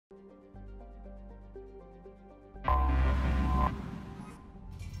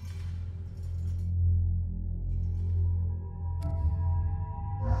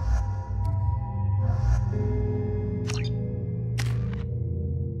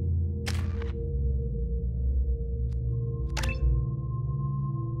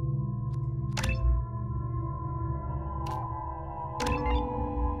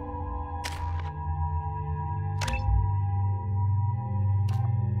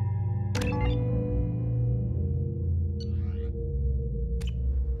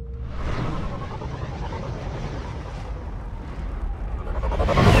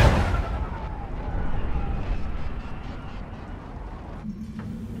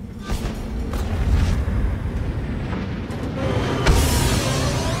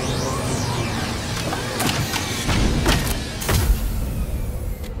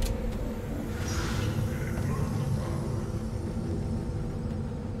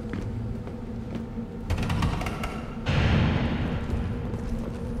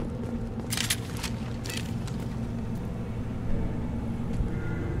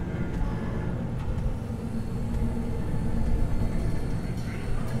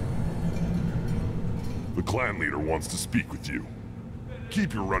The clan leader wants to speak with you.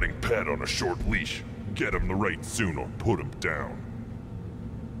 Keep your running pet on a short leash. Get him the right soon or put him down.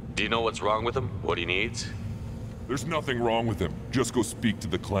 Do you know what's wrong with him? What he needs? There's nothing wrong with him. Just go speak to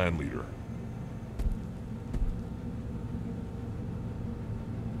the clan leader.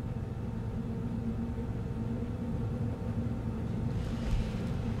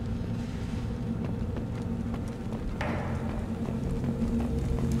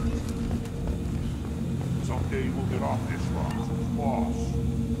 Someday we'll get off this rock, boss.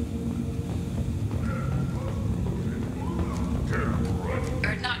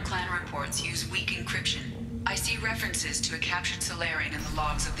 Urdnot clan reports use weak encryption. I see references to a captured Salarian in the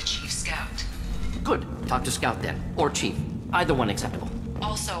logs of the Chief Scout. Good. Talk to Scout then. Or Chief. Either one acceptable.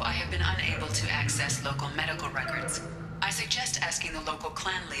 Also, I have been unable to access local medical records. I suggest asking the local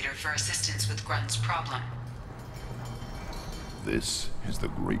clan leader for assistance with Grunt's problem. This is the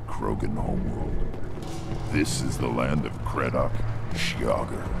great Krogan homeworld. This is the land of Krantt, Shepard,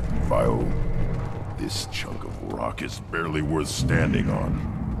 Vio. This chunk of rock is barely worth standing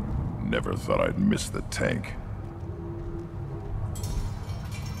on. Never thought I'd miss the tank.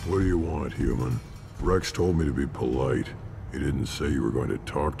 What do you want, human? Rex told me to be polite. He didn't say you were going to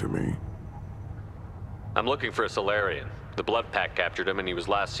talk to me. I'm looking for a Salarian. The Blood Pack captured him and he was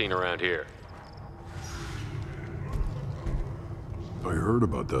last seen around here. I heard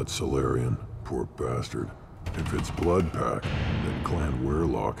about that Salarian. Poor bastard. If it's Blood Pack, then Clan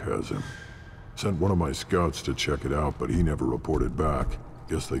Weirlock has him. Sent one of my scouts to check it out, but he never reported back.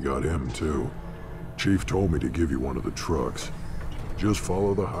 Guess they got him too. Chief told me to give you one of the trucks. Just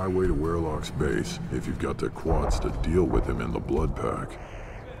follow the highway to Weirlock's base if you've got the quads to deal with him in the Blood Pack.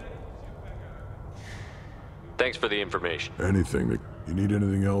 Thanks for the information. Anything. You need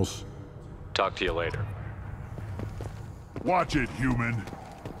anything else? Talk to you later. Watch it, human.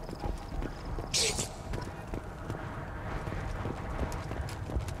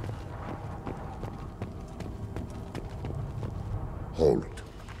 Halt.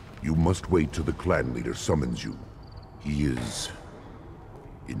 You must wait till the clan leader summons you. He is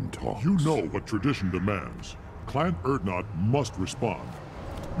in talks. You know what tradition demands. Clan Urdnot must respond.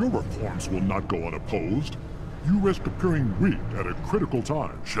 Your reforms will not go unopposed. You risk appearing weak at a critical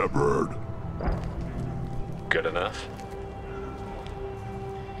time. Shepard. Good enough.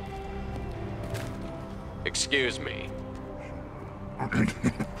 Excuse me. Out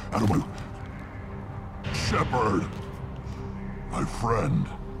of my... Shepard! My friend.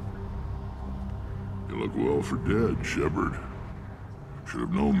 You look well for dead, Shepard. Should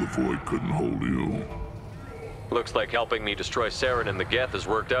have known the Void couldn't hold you. Looks like helping me destroy Saren and the Geth has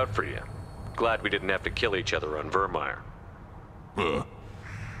worked out for you. Glad we didn't have to kill each other on Virmire.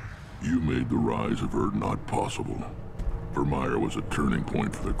 You made the rise of Urdnot possible. Virmire was a turning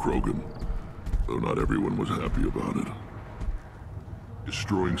point for the Krogan, though not everyone was happy about it.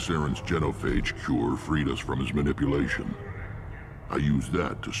 Destroying Saren's genophage cure freed us from his manipulation. I used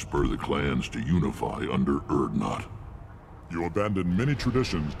that to spur the clans to unify under Urdnot. You abandoned many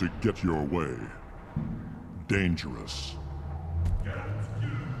traditions to get your way. Dangerous.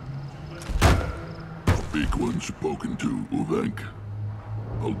 A big one spoken to, Uvenk.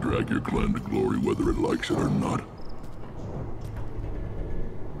 I'll drag your clan to glory whether it likes it or not.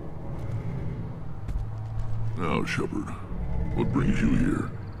 Now, Shepard, what brings you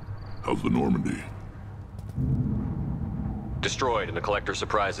here? How's the Normandy? Destroyed in a collector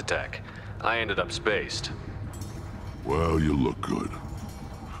surprise attack. I ended up spaced. Well, you look good.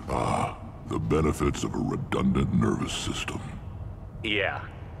 Ah, the benefits of a redundant nervous system. Yeah.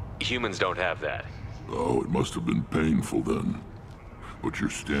 Humans don't have that. Oh, it must have been painful then. But you're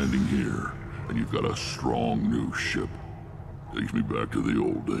standing here, and you've got a strong new ship. Takes me back to the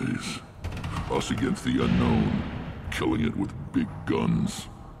old days. Us against the unknown, killing it with big guns.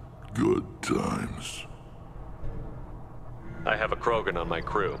 Good times. I have a Krogan on my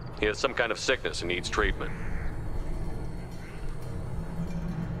crew. He has some kind of sickness and needs treatment.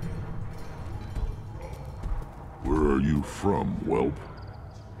 Where are you from, whelp?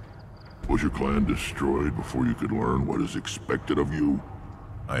 Was your clan destroyed before you could learn what is expected of you?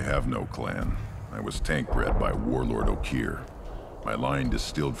 I have no clan. I was tank bred by Warlord Okir. My line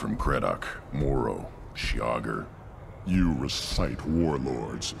distilled from Krantt, Moro, Shiagar. You recite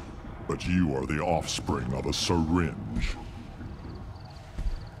warlords, but you are the offspring of a syringe.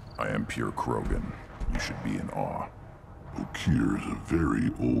 I am pure Krogan. You should be in awe. Okir is a very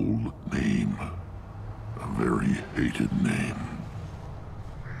old name. A very hated name.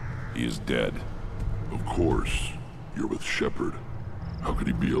 He is dead. Of course. You're with Shepard. How could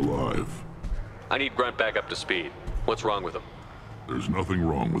he be alive? I need Grunt back up to speed. What's wrong with him? There's nothing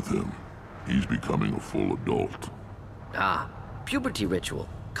wrong with him. He's becoming a full adult. Ah, puberty ritual.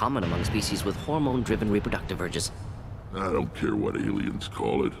 Common among species with hormone-driven reproductive urges. I don't care what aliens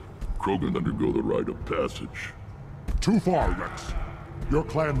call it. Krogan undergo the Rite of Passage. Too far, Rex. Your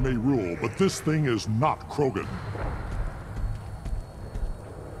clan may rule, but this thing is not Krogan.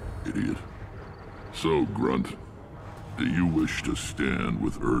 Idiot. So, Grunt, do you wish to stand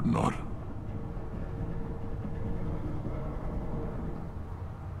with Urdnot?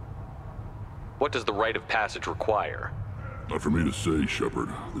 What does the Rite of Passage require? Not for me to say, Shepard.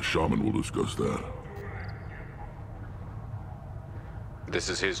 The shaman will discuss that. This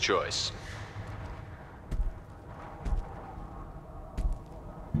is his choice.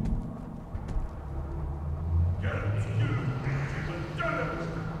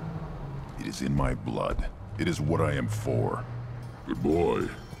 It is in my blood. It is what I am for. Good boy.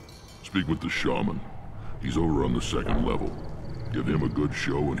 Speak with the shaman. He's over on the second level. Give him a good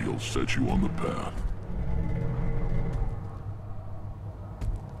show and he'll set you on the path.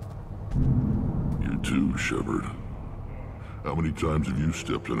 You too, Shepard. How many times have you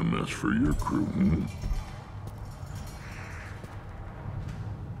stepped in a mess for your crew, hmm?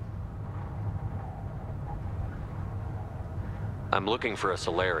 I'm looking for a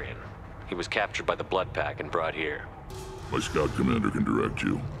Salarian. He was captured by the Blood Pack and brought here. My scout commander can direct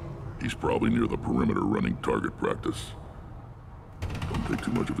you. He's probably near the perimeter running target practice. Don't take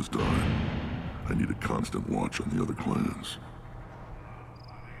too much of his time. I need a constant watch on the other clans.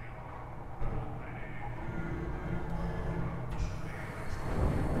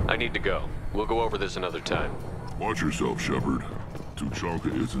 I need to go. We'll go over this another time. Watch yourself, Shepard.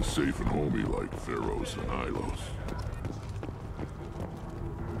 Tuchanka isn't safe and homey like Pharaohs and Ilos.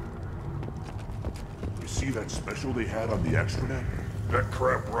 You see that special they had on the extranet? That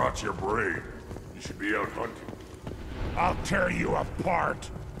crap rots your brain. You should be out hunting. I'll tear you apart!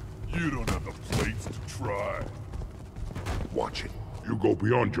 You don't have the plates to try. Watch it. You go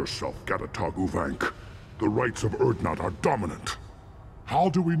beyond yourself, Gatatog Uvenk. The rights of Urdnot are dominant. How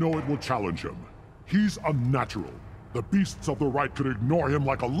do we know it will challenge him? He's unnatural. The beasts of the right could ignore him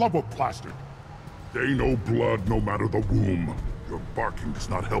like a lump of plastic. They know blood no matter the womb. Your barking does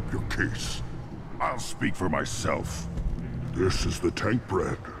not help your case. I'll speak for myself. This is the tank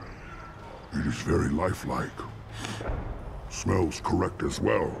bread. It is very lifelike. Smells correct as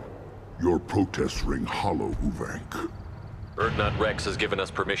well. Your protests ring hollow, Uvenk. Urdnot Rex has given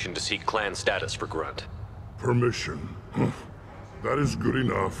us permission to seek clan status for Grunt. Permission? That is good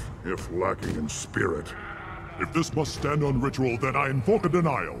enough, if lacking in spirit. If this must stand on ritual, then I invoke a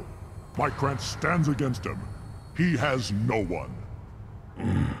denial. My krantt stands against him. He has no one.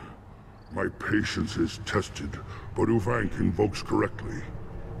 My patience is tested, but Uvenk invokes correctly.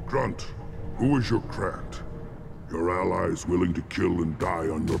 Grunt, who is your krantt? Your allies willing to kill and die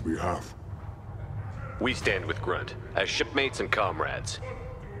on your behalf? We stand with Grunt, as shipmates and comrades.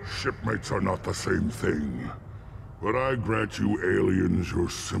 Shipmates are not the same thing. But I grant you aliens your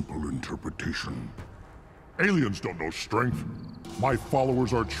simple interpretation. Aliens don't know strength. My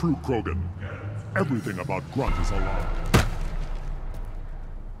followers are true krogan. Everything about Grunt is a lie.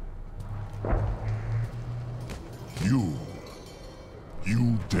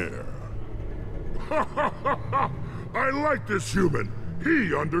 You dare. I like this human.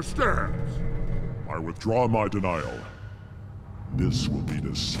 He understands. I withdraw my denial. This will be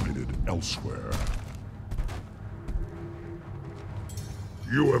decided elsewhere.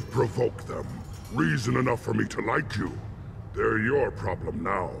 You have provoked them. Reason enough for me to like you. They're your problem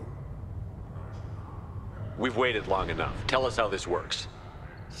now. We've waited long enough. Tell us how this works.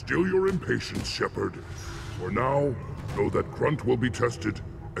 Still your impatience, Shepard. For now, know that Grunt will be tested,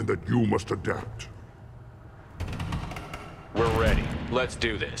 and that you must adapt. We're ready. Let's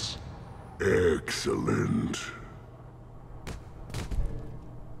do this. Excellent.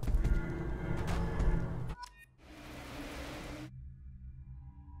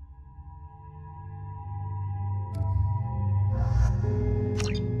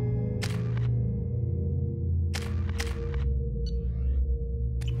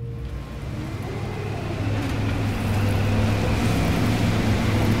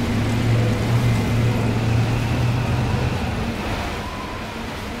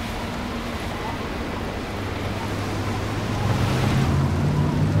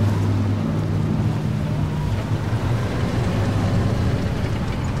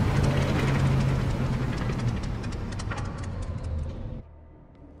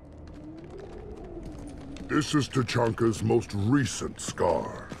 This is Tuchanka's most recent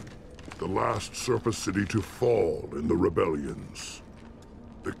scar. The last surface city to fall in the rebellions.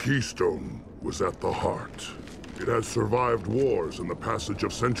 The keystone was at the heart. It has survived wars and the passage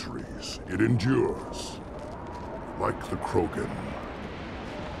of centuries. It endures. Like the krogan.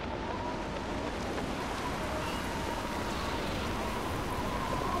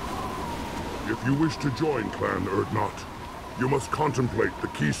 If you wish to join Clan Urdnot, you must contemplate the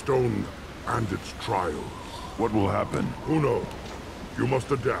Keystone and its trials. What will happen? Who knows? You must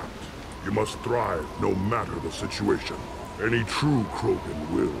adapt. You must thrive no matter the situation. Any true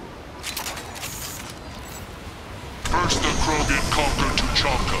krogan will. First the krogan conquered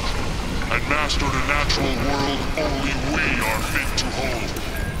Tuchanka, and mastered a natural world only we are fit to hold.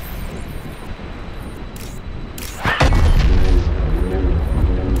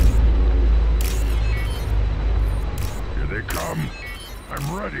 Here they come. I'm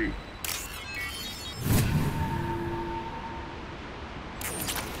ready.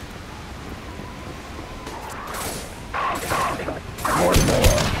 One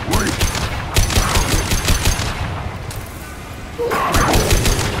more. Wait.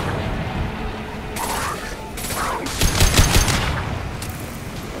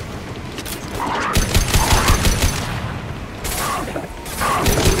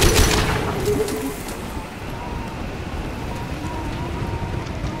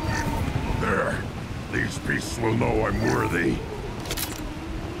 There. These beasts will know I'm worthy.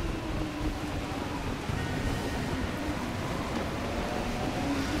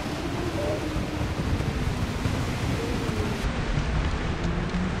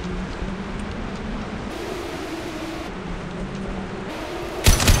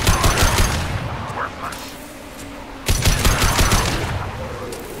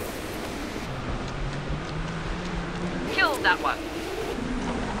 Killed that one.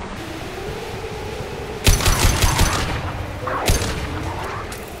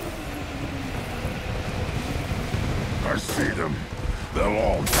 I see them. They'll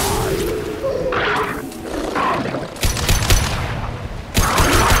all die.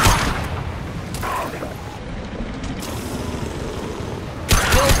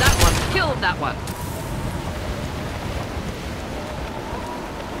 Killed that one. Killed that one.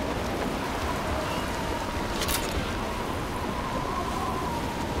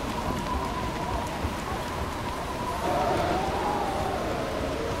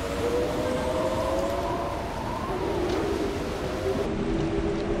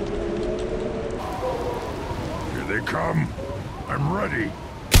 Here they come. I'm ready.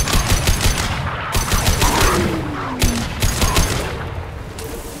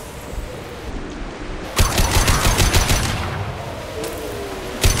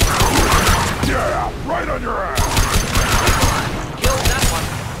 Yeah, right on your ass. Killed that one.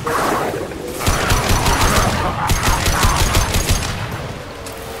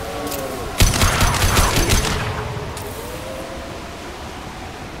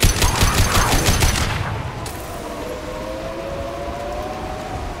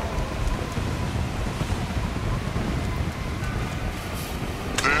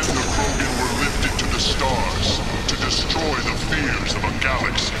 Then the krogan were lifted to the stars to destroy the fears of a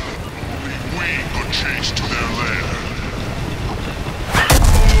galaxy. Only we could chase to their lair.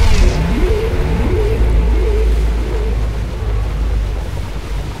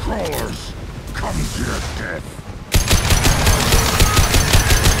 Crawlers, come to your death.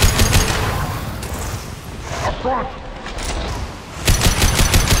 Up front!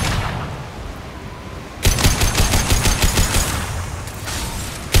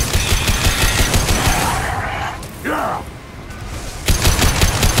 Yeah!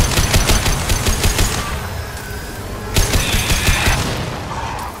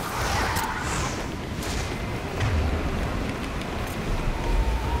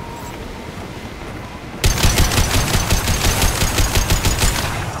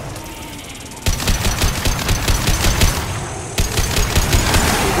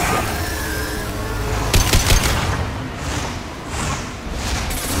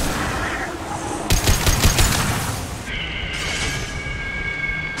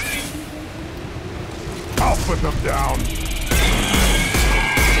 I'll put them down.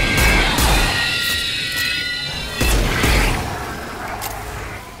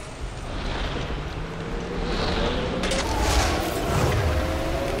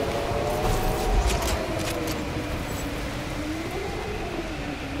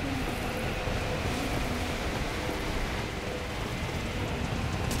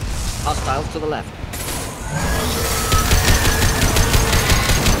 Hostiles to the left.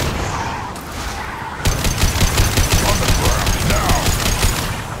 On the ground, now!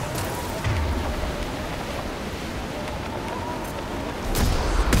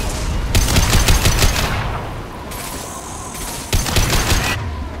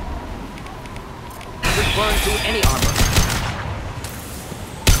 Return to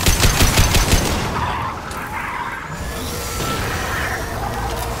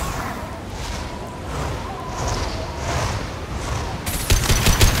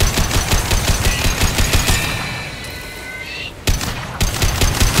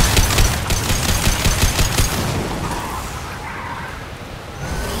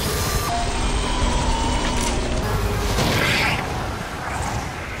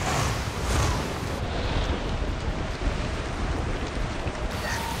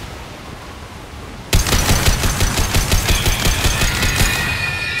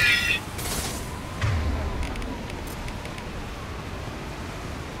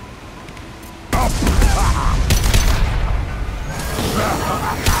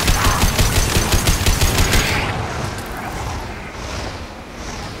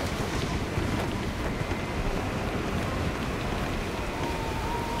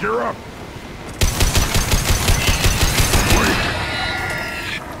Gear up!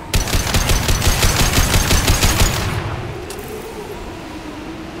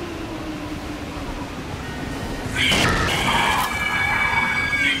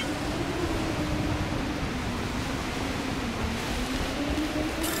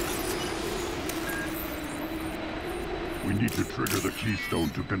 We need to trigger the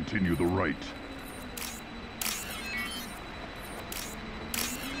keystone to continue the rite.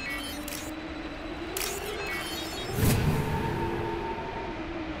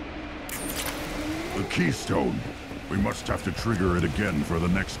 The keystone. We must have to trigger it again for the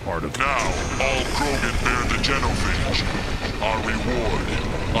next part of... Now, all krogan bear the genophage. Our reward,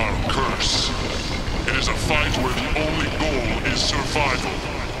 our curse. It is a fight where the only goal is survival.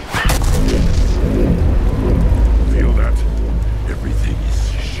 Feel that? Everything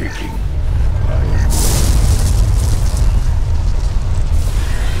is shaking.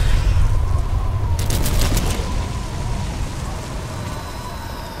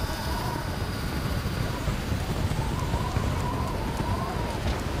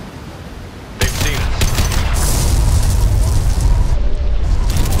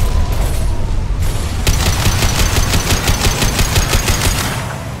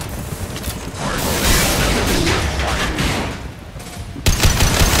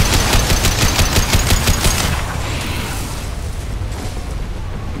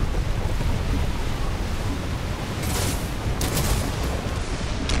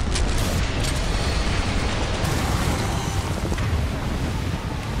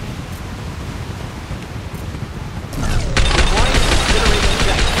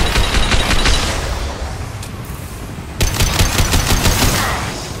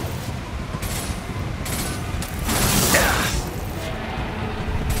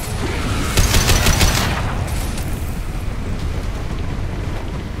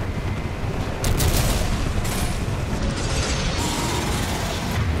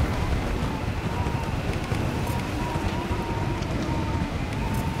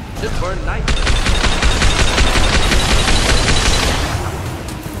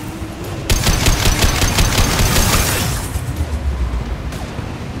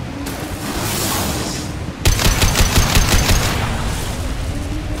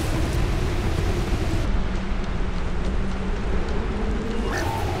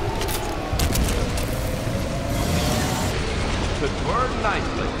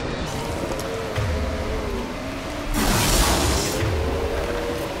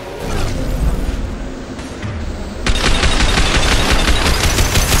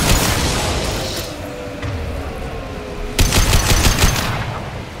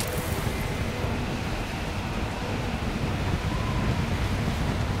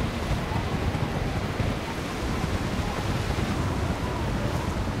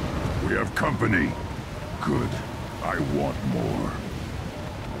 We have company. Good. I want more.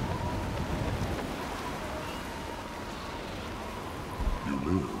 You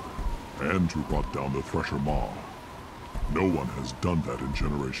live, and to brought down the Thresher Maw. No one has done that in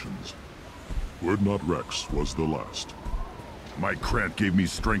generations. Urdnot Rex was the last. My krantt gave me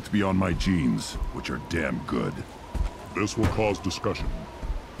strength beyond my genes, which are damn good. This will cause discussion.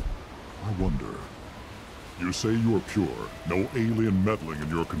 I wonder... You say you are pure, no alien meddling in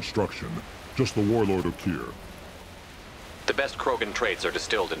your construction, just the warlord of Tyr. The best krogan traits are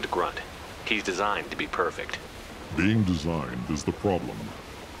distilled into Grunt. He's designed to be perfect. Being designed is the problem,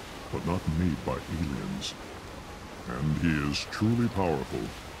 but not made by aliens. And he is truly powerful.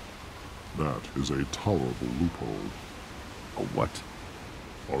 That is a tolerable loophole. A what?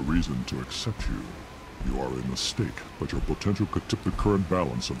 A reason to accept you. You are a mistake, but your potential could tip the current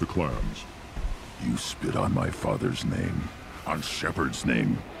balance of the clans. You spit on my father's name, on Shepard's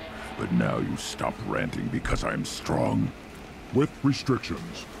name, but now you stop ranting because I'm strong. With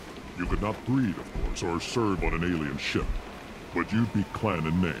restrictions. You could not breed, of course, or serve on an alien ship, but you'd be clan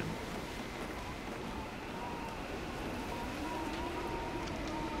in name.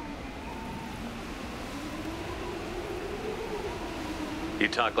 You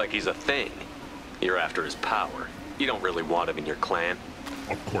talk like he's a thing. You're after his power. You don't really want him in your clan.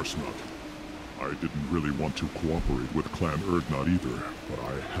 Of course not. I didn't really want to cooperate with Clan Urdnot either, but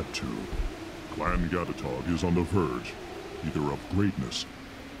I had to. Clan Gatatog is on the verge, either of greatness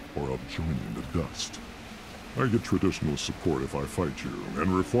or of joining the dust. I get traditional support if I fight you,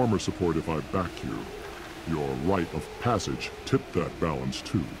 and reformer support if I back you. Your Rite of Passage tipped that balance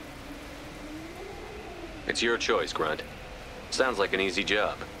too. It's your choice, Grunt. Sounds like an easy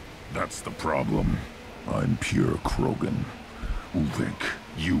job. That's the problem. I'm pure krogan. Uvenk,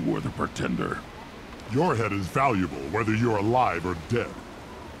 you were the pretender. Your head is valuable, whether you're alive or dead.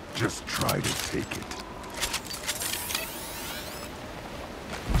 Just try to take it.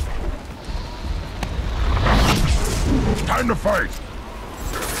 Time to fight!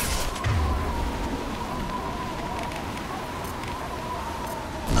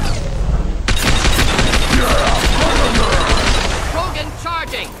 Krogan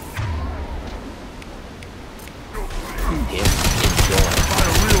charging! By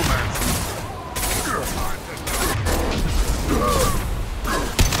a real man.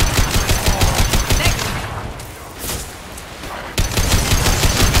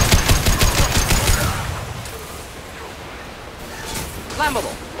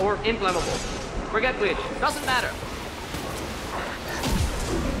 Flammable or inflammable. Forget which. Doesn't matter.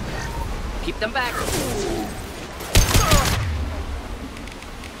 Keep them back.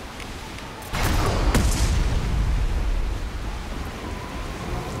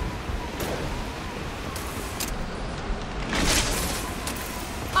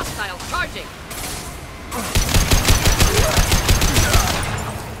 Hostile charging.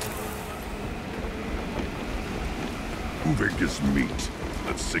 Uvenk is meat.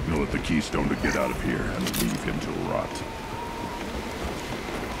 Let's signal at the Keystone to get out of here and leave him to rot.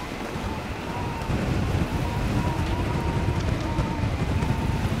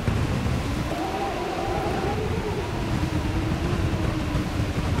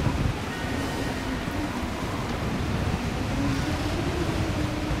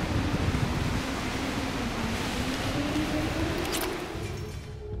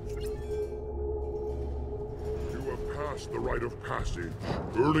 The Rite of Passage,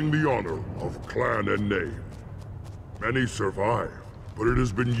 earning the honor of clan and name. Many survive, but it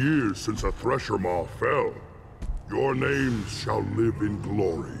has been years since a Thresher Maw fell. Your names shall live in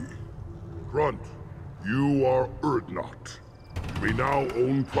glory. Grunt, you are Urdnot. You may now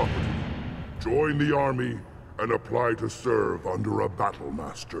own property. Join the army and apply to serve under a battle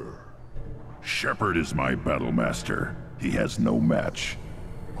master. Shepard is my battle master. He has no match.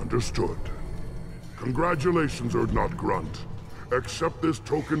 Understood. Congratulations, Urdnot Grunt. Accept this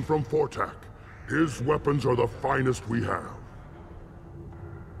token from Fortak. His weapons are the finest we have.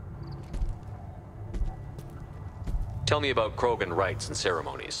 Tell me about krogan rites and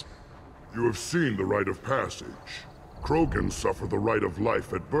ceremonies. You have seen the Rite of Passage. Krogans suffer the Rite of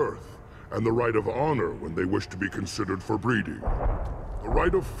Life at birth, and the Rite of Honor when they wish to be considered for breeding. The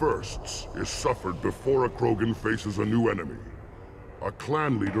Rite of Firsts is suffered before a krogan faces a new enemy. A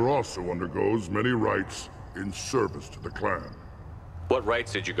clan leader also undergoes many rites in service to the clan. What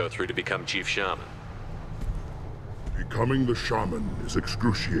rites did you go through to become Chief Shaman? Becoming the shaman is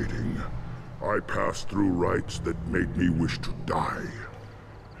excruciating. I passed through rites that made me wish to die.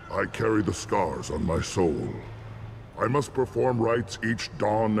 I carry the scars on my soul. I must perform rites each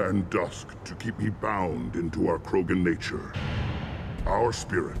dawn and dusk to keep me bound into our krogan nature. Our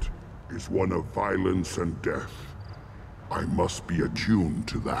spirit is one of violence and death. I must be attuned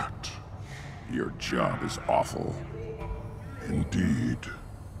to that. Your job is awful. Indeed.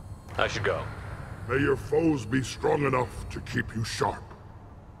 I should go. May your foes be strong enough to keep you sharp.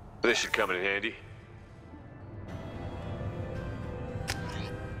 This should come in handy.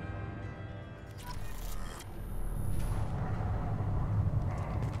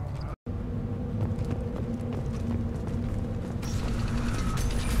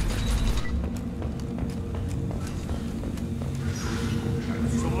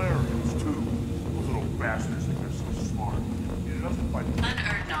 Salarians, too. Those little bastards think they're so smart. It doesn't fight. Clan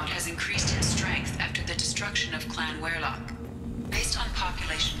Urdnot has increased in strength after the destruction of Clan Werlock. Based on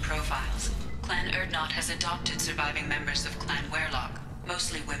population profiles, Clan Urdnot has adopted surviving members of Clan Werlock,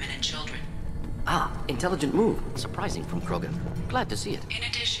 mostly women and children. Ah, intelligent move. Surprising from Krogan. Glad to see it. In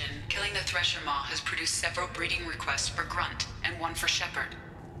addition, killing the Thresher Maw has produced several breeding requests for Grunt, and one for Shepard.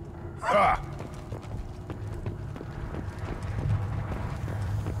 Ah!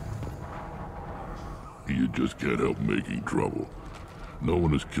 You just can't help making trouble. No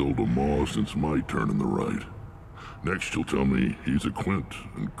one has killed a Maw since my turn in the Rite. Next you'll tell me he's a krantt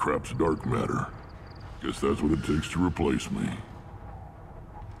and crap's dark matter. Guess that's what it takes to replace me.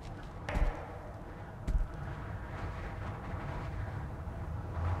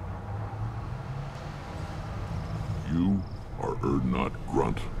 You are Urdnot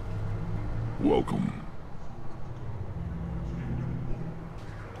Grunt. Welcome.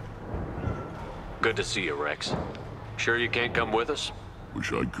 Good to see you, Rex. Sure you can't come with us?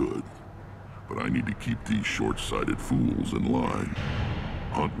 Wish I could. But I need to keep these short-sighted fools in line.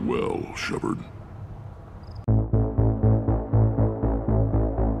 Hunt well, Shepard.